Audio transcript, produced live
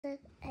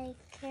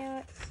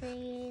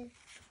seed.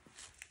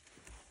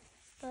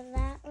 But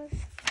that was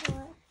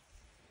what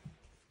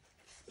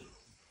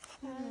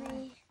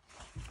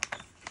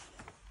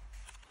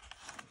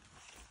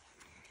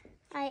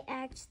I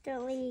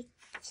accidentally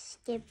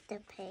skipped the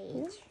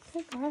page.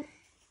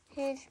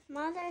 His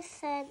mother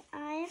said,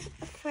 "I'm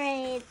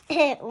afraid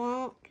it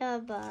won't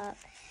come up."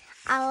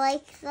 I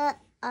like the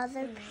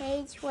other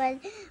page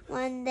when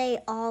they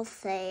all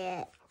say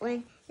it.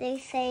 When they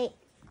say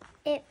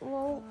it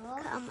won't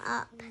come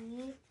up.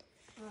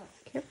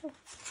 Careful.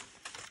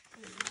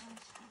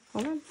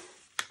 Hold on.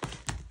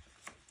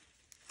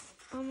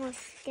 Almost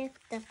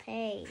skipped the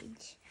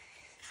page.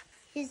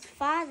 His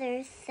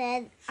father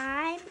said,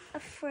 "I'm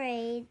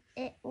afraid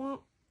it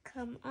won't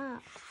come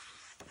up."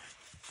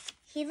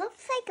 He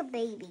looks like a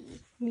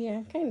baby.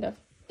 Yeah, kind of.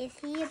 Is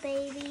he a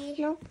baby?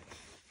 No.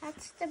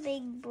 That's the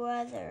big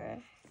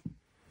brother.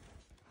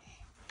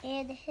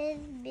 And his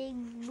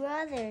big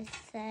brother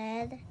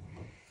said,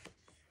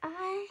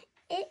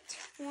 it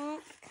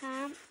won't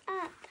come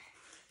up.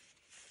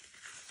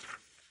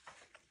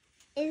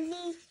 Is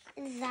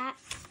that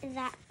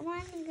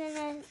one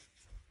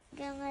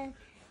gonna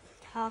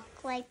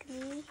talk like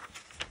me?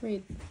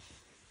 Read.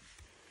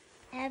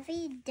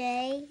 Every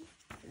day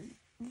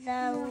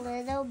the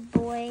little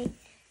boy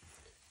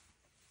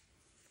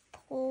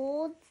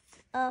pulled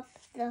up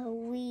the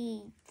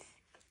weeds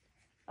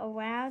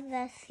around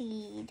the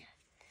seed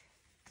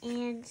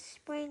and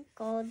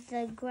sprinkled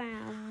the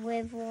ground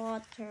with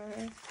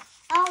water.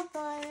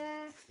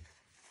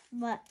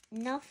 But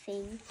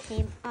nothing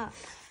came up.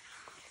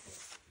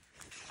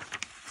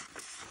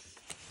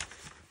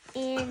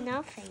 And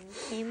nothing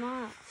came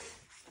up.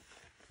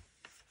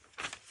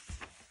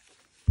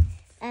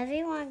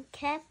 Everyone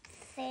kept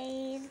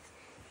saying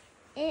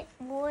it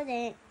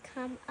wouldn't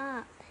come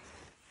up.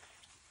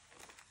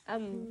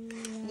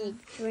 Need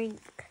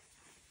drink.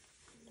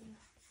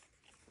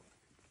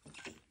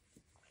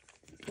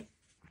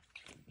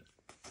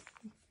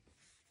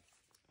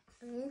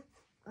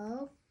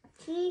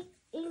 T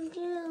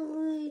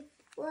is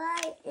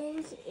Y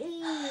is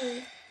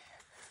E.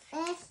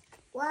 S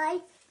Y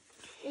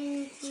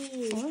is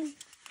E.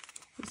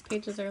 These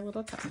pages are a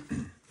little tough.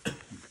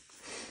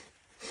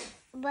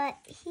 But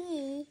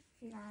he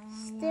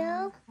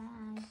still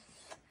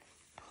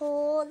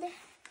pulled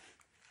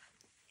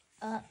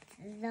up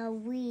the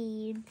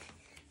weeds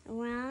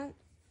around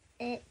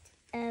it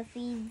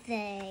every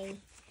day.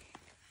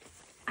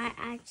 I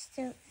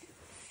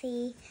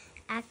accidentally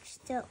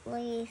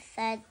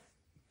said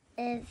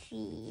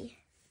every.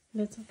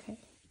 It's okay.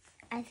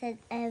 I said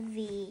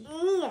every.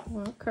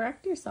 Well,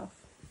 correct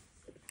yourself.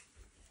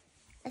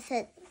 I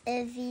said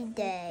every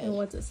day. And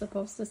what's it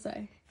supposed to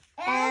say?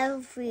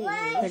 Every.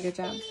 Good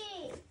job.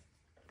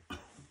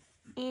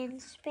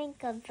 And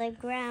sprinkled the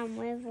ground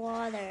with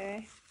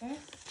water.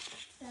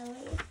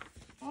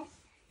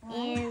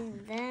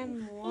 And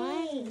then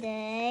one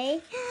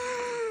day,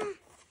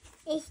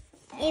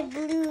 it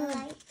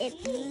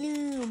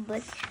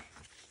bloomed.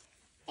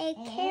 A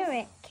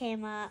carrot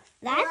came up.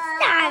 That's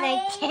not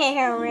a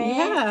carrot.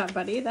 Yeah,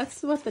 buddy.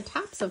 That's what the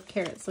tops of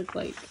carrots look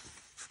like.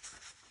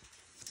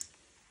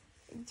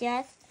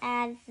 Just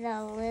as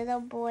the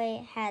little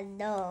boy had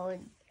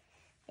known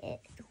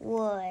it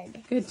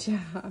would. Good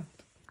job.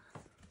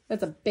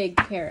 That's a big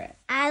carrot.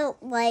 I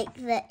don't like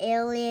the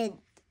alien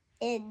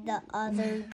in the other